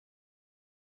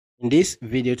In this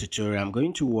video tutorial, I'm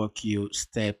going to walk you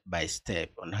step by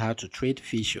step on how to trade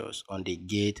futures on the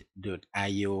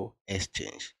Gate.io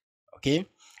exchange. Okay,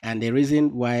 and the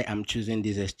reason why I'm choosing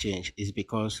this exchange is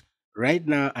because right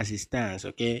now, as it stands,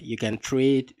 okay, you can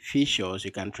trade futures,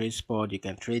 you can trade spot, you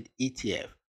can trade ETF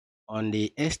on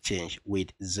the exchange with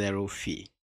zero fee.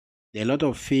 There are a lot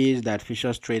of fees that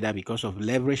futures trader, because of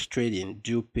leverage trading,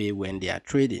 do pay when they are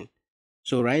trading.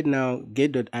 So right now,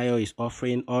 Gate.io is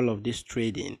offering all of this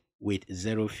trading with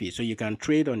zero fee. So you can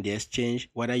trade on the exchange,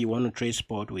 whether you want to trade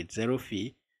spot with zero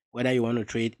fee, whether you want to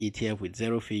trade ETF with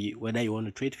zero fee, whether you want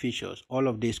to trade futures, all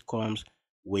of this comes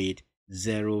with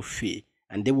zero fee.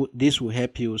 And this will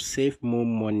help you save more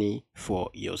money for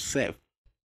yourself.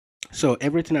 So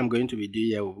everything I'm going to be doing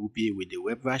here will be with the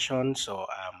web version. So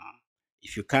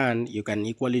if you can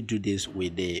equally do this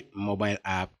with the mobile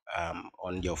app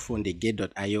on your phone, the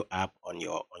Gate.io app on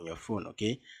your phone.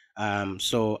 Okay.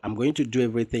 So I'm going to do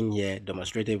everything here,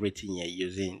 demonstrate everything here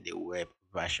using the web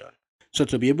version. So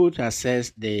to be able to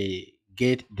access the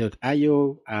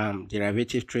Gate.io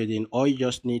derivative trading, all you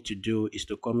just need to do is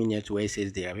to come in here to where it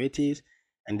says derivatives,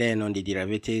 and then on the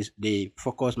derivatives,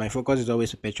 my focus is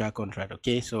always perpetual contract.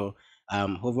 Okay, so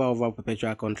hover over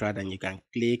perpetual contract and you can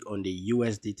click on the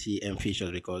USDT and futures,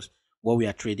 because what we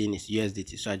are trading is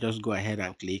USDT. So I just go ahead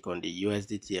and click on the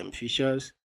USDT and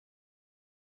futures.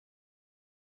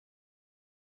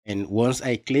 And once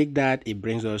I click that, it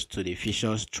brings us to the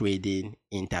futures trading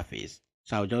interface.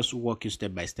 So I'll just walk you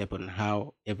step by step on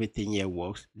how everything here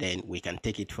works. Then we can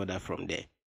take it further from there.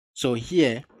 So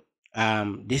here,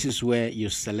 this is where you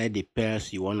select the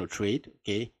pairs you want to trade.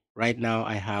 Okay. Right now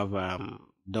I have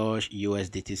Doge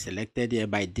USDT selected here.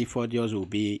 By default, yours will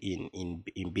be in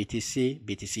BTC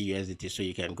USDT. So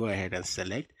you can go ahead and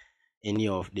select any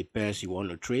of the pairs you want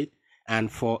to trade.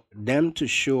 And for them to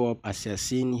show up as you're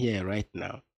seeing here right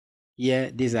now,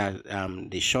 here these are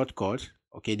the shortcuts.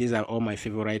 Okay, these are all my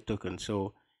favorite tokens.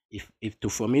 So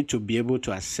for me to be able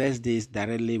to access this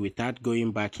directly without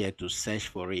going back here to search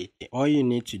for it, all you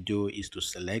need to do is to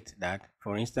select that.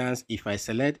 For instance, if I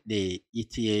select the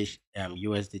ETH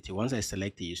USDT, once I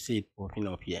select it, you see it popping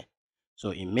up here.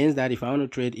 So it means that if I want to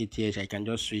trade ETH, I can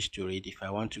just switch to it. If I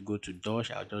want to go to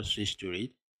Doge, I'll just switch to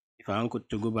it. If I want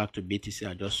to go back to BTC,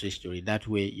 I'll just switch to it. That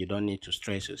way you don't need to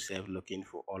stress yourself looking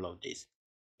for all of this.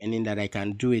 Meaning that I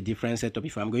can do a different setup.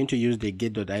 If I'm going to use the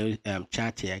Gate.io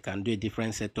chart here, I can do a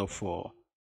different setup for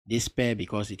this pair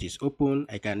because it is open.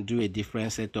 I can do a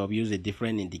different setup, use a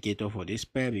different indicator for this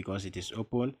pair because it is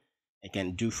open. I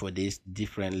can do for this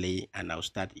differently, and I'll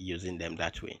start using them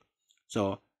that way.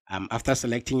 So after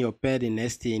selecting your pair, the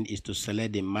next thing is to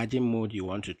select the margin mode you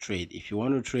want to trade. If you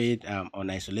want to trade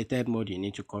on isolated mode, you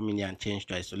need to come in here and change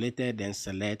to isolated, then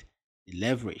select the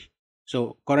leverage.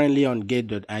 So currently on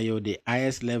Gate.io, the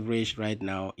highest leverage right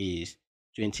now is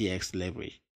 20x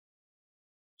leverage.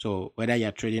 So whether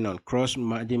you're trading on cross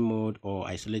margin mode or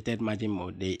isolated margin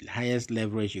mode, the highest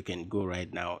leverage you can go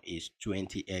right now is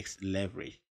 20x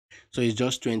leverage. So it's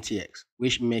just 20x,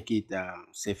 which make it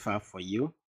safer for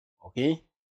you. Okay.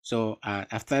 So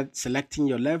after selecting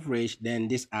your leverage, then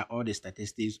these are all the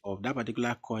statistics of that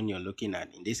particular coin you're looking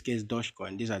at. In this case,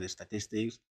 Dogecoin, these are the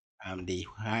statistics. The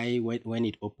high when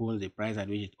it opens, the price at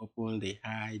which it opens, the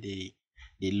high, the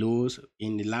lows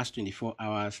in the last 24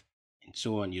 hours, and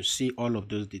so on. You see all of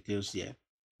those details here.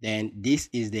 Then this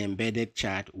is the embedded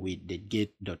chart with the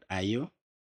Gate.io.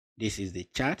 This is the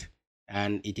chart,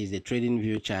 and it is the trading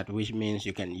view chart, which means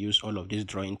you can use all of these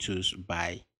drawing tools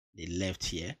by the left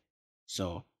here.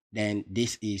 So then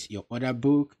this is your order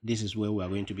book. This is where we are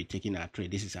going to be taking our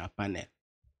trade. This is our panel.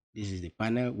 This is the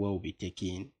panel where we'll be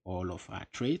taking all of our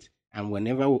trades. And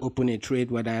whenever we open a trade,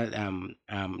 whether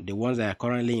the ones that are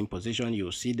currently in position,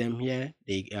 you'll see them here.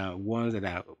 The ones that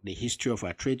are the history of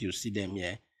our trade, you'll see them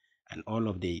here. And all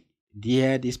of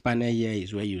this panel here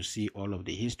is where you see all of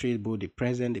the history, both the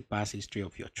present, the past history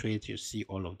of your trades. You see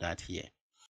all of that here.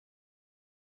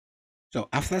 So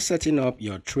after setting up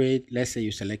your trade, let's say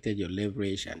you selected your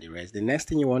leverage and the rest, the next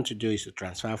thing you want to do is to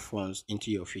transfer funds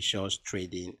into your futures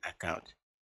trading account.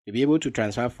 To be able to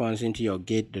transfer funds into your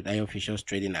Gate.io futures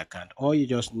trading account, all you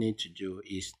just need to do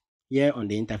is here on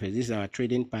the interface. This is our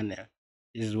trading panel.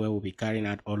 This is where we'll be carrying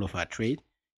out all of our trade.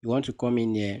 You want to come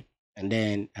in here, and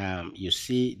then you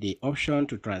see the option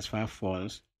to transfer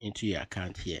funds into your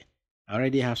account here. I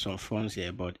already have some funds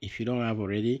here, but if you don't have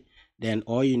already, then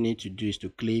all you need to do is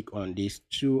to click on this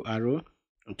two arrow.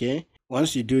 Okay,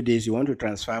 once you do this, you want to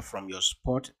transfer from your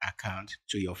spot account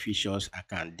to your futures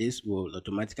account. This will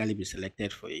automatically be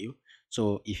selected for you.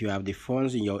 So if you have the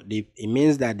funds in it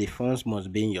means that the funds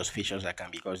must be in your futures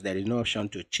account, because there is no option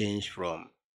to change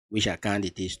from which account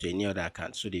it is to any other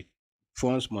account. So the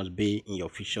funds must be in your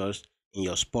futures, in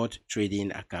your spot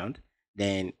trading account.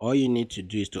 Then all you need to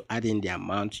do is to add in the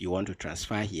amount you want to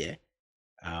transfer here.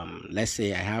 Let's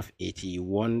say I have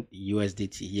 81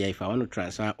 USDT here. If I want to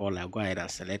transfer all, I'll go ahead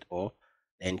and select all,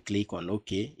 then click on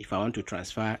OK. If I want to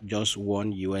transfer just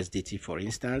one USDT, for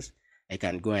instance, I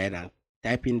can go ahead and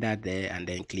type in that there and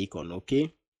then click on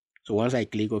OK. So once I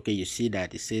click OK, you see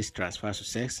that it says transfer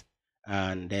success,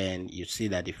 and then you see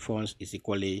that the funds is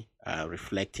equally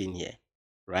reflecting here,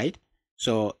 right?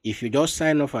 So if you just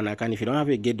sign off an account, if you don't have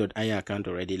a Gate.io account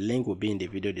already, link will be in the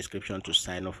video description to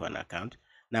sign off an account.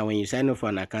 Now, when you sign up for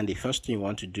an account, the first thing you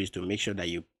want to do is to make sure that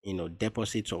you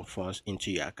deposit some funds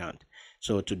into your account.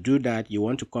 So to do that, you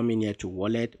want to come in here to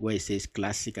wallet where it says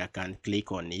classic account,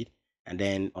 click on it. And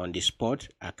then on the spot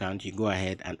account, you go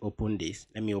ahead and open this.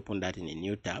 Let me open that in a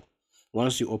new tab.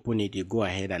 Once you open it, you go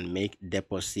ahead and make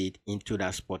deposit into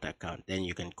that spot account. Then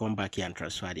you can come back here and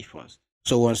transfer the funds.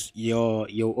 So once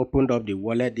you opened up the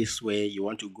wallet this way, you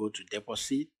want to go to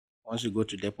deposit. Once you go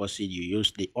to deposit, you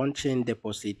use the on-chain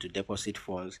deposit to deposit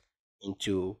funds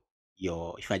into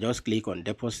your, if I just click on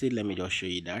deposit, let me just show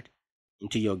you that,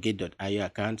 into your Gate.io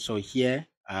account. So here,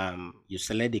 you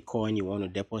select the coin you want to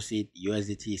deposit.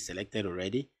 USDT is selected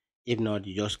already. If not,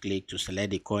 you just click to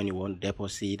select the coin you want to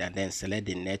deposit and then select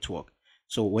the network.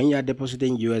 So when you are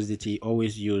depositing USDT,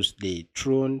 always use the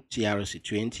Tron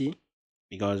TRC20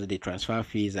 because the transfer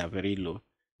fees are very low.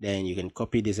 Then you can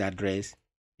copy this address.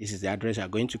 This is the address you're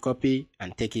going to copy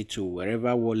and take it to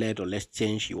wherever wallet or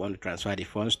exchange you want to transfer the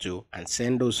funds to, and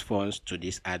send those funds to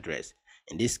this address.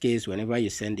 In this case, whenever you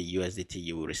send the USDT,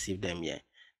 you will receive them here.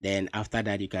 Then after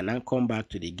that, you can now come back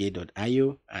to the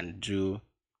Gate.io and do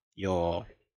your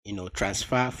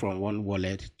transfer from one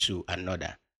wallet to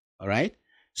another. All right.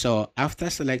 So after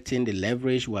selecting the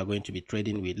leverage we are going to be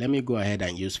trading with, let me go ahead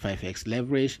and use 5x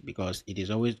leverage because it is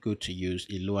always good to use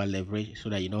a lower leverage so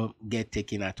that you don't get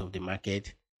taken out of the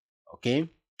market, okay,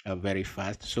 very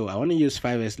fast. So I want to use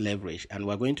 5x leverage and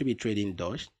we're going to be trading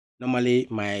Doge. Normally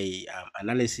my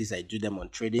analysis, I do them on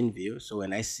TradingView. So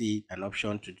when I see an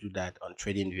option to do that on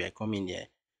TradingView, I come in here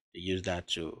to use that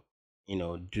to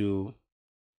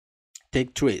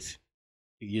take trades.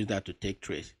 You use that to take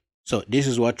trades. So this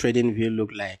is what TradingView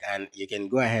look like, and you can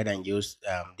go ahead and use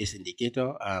this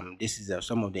indicator. This is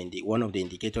some of the one of the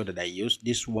indicator that I use.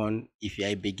 This one, if you're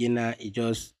a beginner, you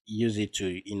just use it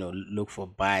to look for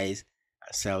buys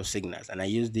and sell signals, and I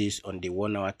use this on the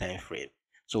 1 hour time frame.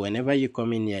 So whenever you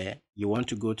come in here, you want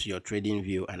to go to your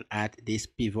TradingView and add this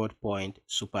pivot point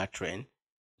super trend.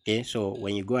 Okay, so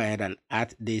when you go ahead and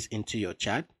add this into your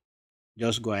chart,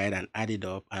 just go ahead and add it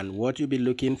up, and what you'll be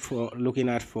looking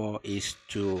at for is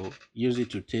to use it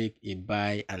to take a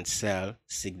buy and sell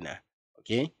signal.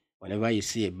 Okay, whenever you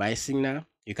see a buy signal,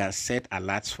 you can set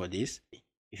alerts for this.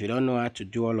 If you don't know how to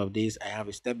do all of this, I have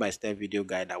a step-by-step video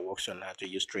guide that works on how to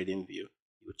use TradingView.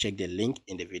 You check the link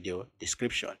in the video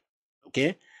description.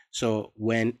 Okay, so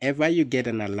whenever you get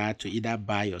an alert to either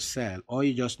buy or sell, all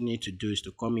you just need to do is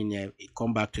to come in here,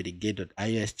 come back to the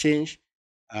Gate.io exchange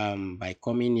by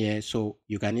coming here. So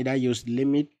you can either use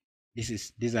limit.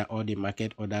 These are all the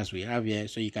market orders we have here.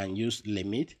 So you can use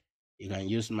limit, you can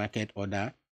use market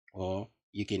order, or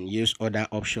you can use other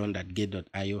option that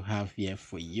Gate.io have here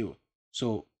for you.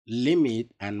 So limit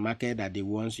and market are the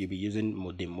ones you'll be using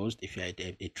the most if you're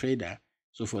a trader.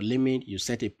 So for limit, you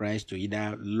set a price to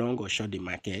either long or short the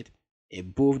market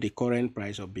above the current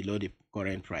price or below the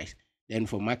current price. Then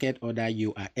for market order,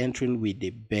 you are entering with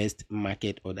the best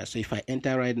market order. So if I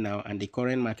enter right now and the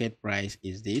current market price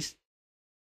is this,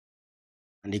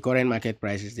 and the current market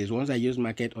price is this, once I use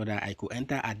market order, I could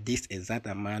enter at this exact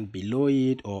amount, below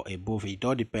it or above it. It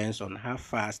all depends on how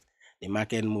fast the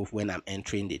market move when I'm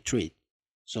entering the trade.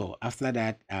 So after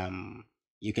that,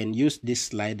 you can use this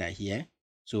slider here.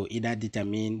 So either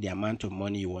determine the amount of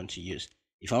money you want to use.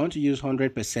 If I want to use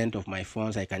 100% of my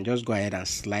funds, I can just go ahead and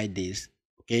slide this,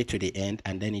 okay, to the end,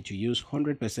 and then it will use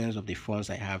 100% of the funds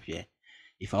I have here.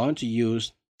 If I want to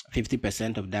use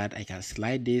 50% of that, I can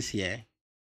slide this here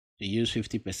to use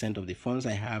 50% of the funds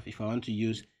I have. If I want to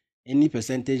use any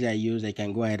percentage I use, I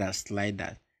can go ahead and slide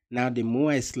that. Now, the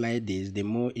more I slide this, the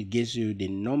more it gives you the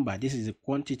number. This is the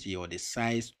quantity or the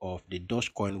size of the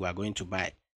Dogecoin we are going to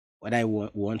buy. Whether I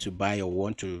want to buy or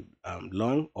want to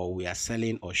long, or we are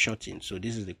selling or shorting. So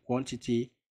this is the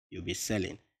quantity you'll be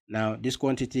selling. Now, this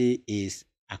quantity is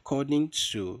according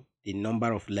to the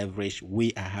number of leverage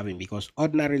we are having, because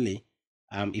ordinarily,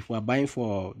 if we're buying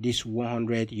for this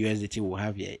 100 USDT we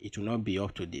have here, it will not be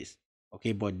up to this.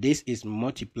 Okay, but this is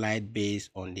multiplied based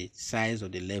on the size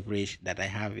of the leverage that I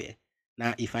have here.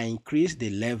 Now, if I increase the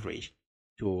leverage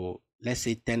to, let's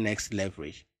say, 10x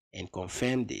leverage and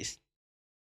confirm this,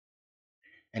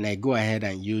 and I go ahead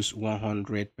and use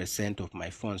 100% of my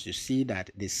funds, you see that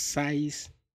the size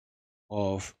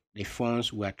of the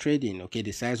funds we are trading, okay,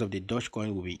 the size of the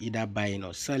Dogecoin will be either buying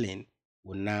or selling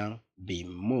will now be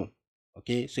more.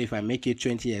 Okay, so if I make it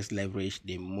 20x leverage,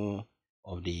 the more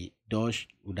of the Doge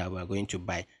that we're going to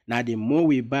buy. Now, the more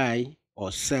we buy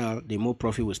or sell, the more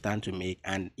profit we stand to make,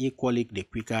 and equally the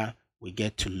quicker we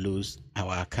get to lose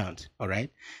our account. All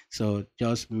right, so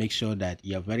just make sure that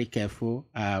you're very careful.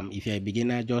 If you're a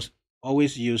beginner, just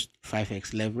always use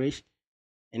 5x leverage.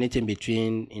 Anything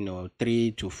between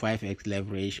 3 to 5x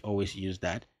leverage, always use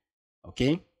that.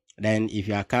 Okay, then if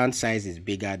your account size is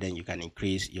bigger, then you can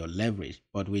increase your leverage.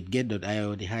 But with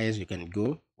Gate.io, the highest you can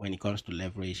go when it comes to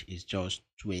leverage is just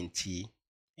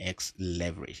 20x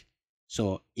leverage.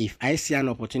 So if I see an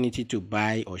opportunity to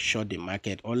buy or short the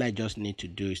market, all I just need to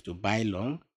do is to buy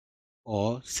long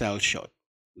or sell short.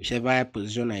 Whichever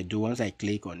position I do, once I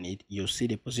click on it, you'll see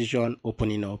the position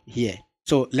opening up here.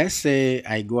 So let's say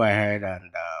I go ahead and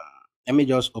let me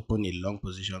just open a long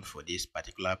position for this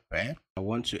particular pair. I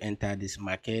want to enter this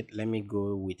market. Let me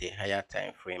go with a higher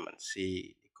time frame and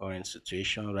see the current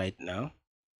situation right now.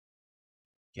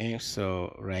 Okay,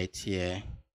 so right here,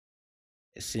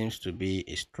 it seems to be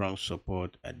a strong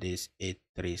support at this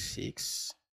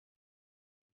 836.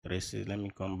 Let me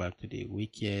come back to the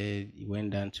week here. It went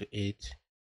down to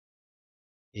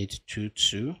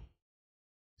 822.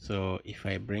 So if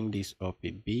I bring this up a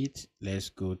bit, let's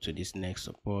go to this next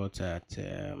support at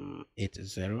 80.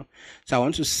 So I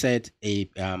want to set a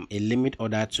limit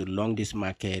order to long this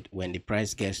market when the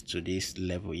price gets to this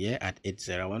level here at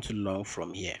 80. I want to long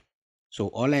from here. So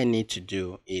all I need to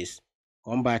do is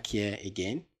come back here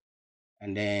again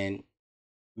and then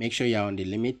make sure you're on the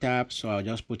limit tab. So I'll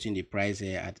just put in the price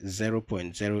here at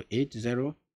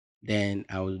 0.080. Then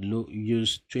I will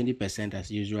use 20% as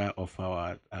usual of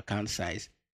our account size.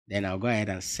 Then I'll go ahead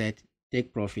and set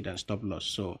take profit and stop loss.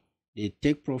 So the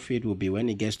take profit will be when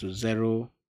it gets to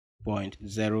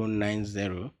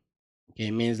 0.090. Okay,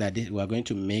 it means that we are going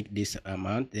to make this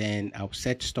amount. Then I'll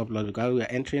set stop loss because we are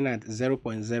entering at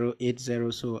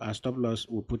 0.080. So our stop loss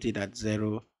will put it at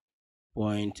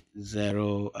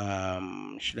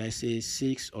 0.0 should I say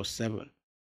 6 or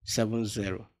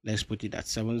 7.70. Let's put it at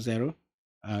 7.0.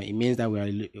 It means that we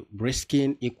are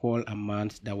risking equal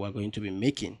amount that we're going to be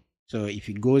making. So if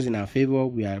it goes in our favor,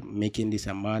 we are making this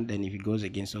amount, and if it goes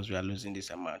against us, we are losing this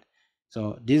amount.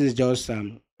 So this is just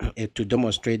to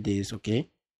demonstrate this. Okay,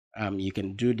 you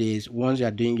can do this once you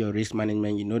are doing your risk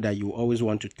management. You know that you always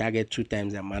want to target 2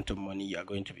 times the amount of money you are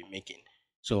going to be making.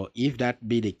 So if that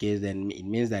be the case, then it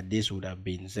means that this would have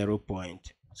been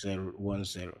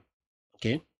 0.010.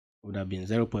 Okay, would have been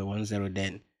 0.10.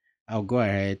 Then I'll go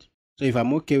ahead. So if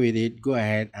I'm okay with it, go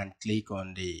ahead and click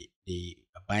on the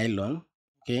buy long.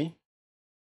 Okay,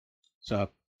 so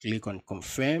I'll click on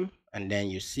confirm, and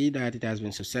then you see that it has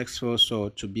been successful. So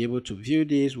to be able to view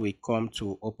this, we come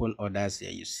to open orders here.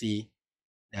 You see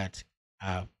that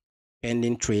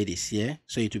pending trade is here,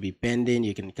 so it will be pending.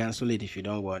 You can cancel it if you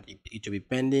don't want it. It will be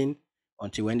pending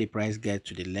until when the price gets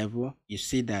to the level. You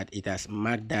see that it has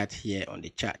marked that here on the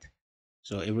chart.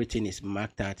 So everything is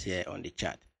marked out here on the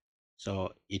chart.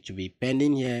 So it will be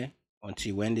pending here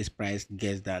until when this price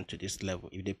gets down to this level.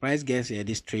 If the price gets here,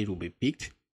 this trade will be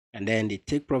picked, and then the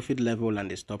take profit level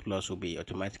and the stop loss will be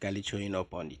automatically showing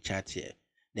up on the chart here.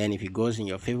 Then if it goes in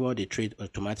your favor, the trade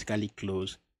automatically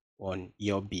close on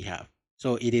your behalf.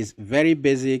 So it is very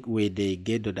basic with the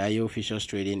Gate.io futures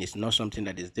trading. It's not something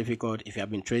that is difficult. If you have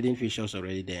been trading futures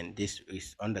already, then this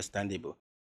is understandable.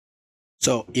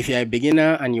 So if you're a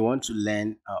beginner and you want to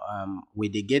learn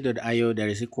with the Gate.io, there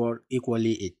is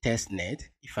equally a test net.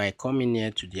 If I come in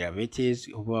here to derivatives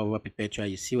over perpetual,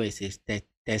 you see where it says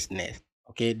test net.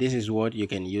 Okay, this is what you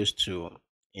can use to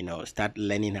start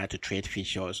learning how to trade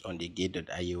futures on the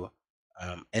Gate.io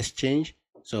exchange.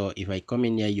 So if I come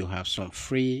in here, you have some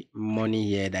free money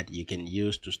here that you can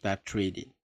use to start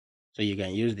trading. So you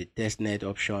can use the testnet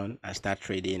option and start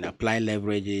trading, apply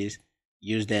leverages,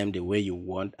 use them the way you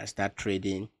want and start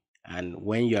trading. And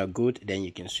when you are good, then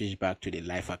you can switch back to the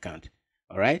live account.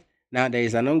 All right. Now there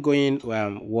is an ongoing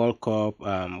World Cup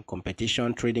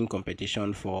trading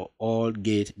competition for all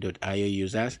Gate.io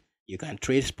users. You can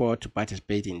trade sport to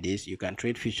participate in this. You can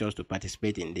trade futures to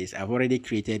participate in this. I've already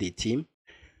created a team.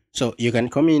 So you can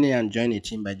come in here and join a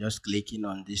team by just clicking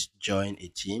on this join a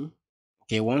team.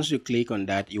 Okay, once you click on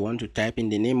that, you want to type in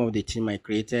the name of the team I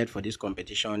created for this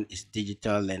competition is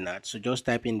Digital Leonard. So just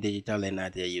type in Digital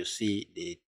Leonard there, you see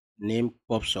the name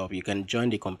pops up. You can join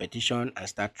the competition and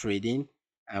start trading,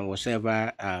 and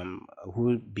whatever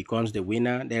who becomes the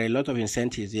winner. There are a lot of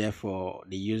incentives here for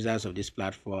the users of this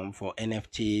platform for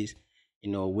NFTs.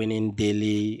 winning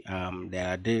daily. There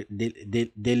are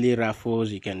daily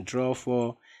raffles you can draw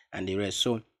for, and the rest.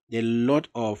 So there are a lot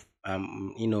of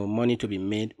money to be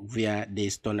made via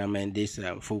this tournament, this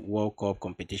World Cup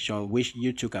competition, which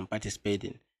you too can participate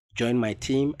in. Join my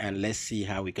team and let's see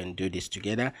how we can do this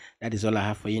together. That is all I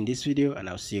have for you in this video, and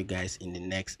I'll see you guys in the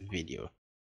next video.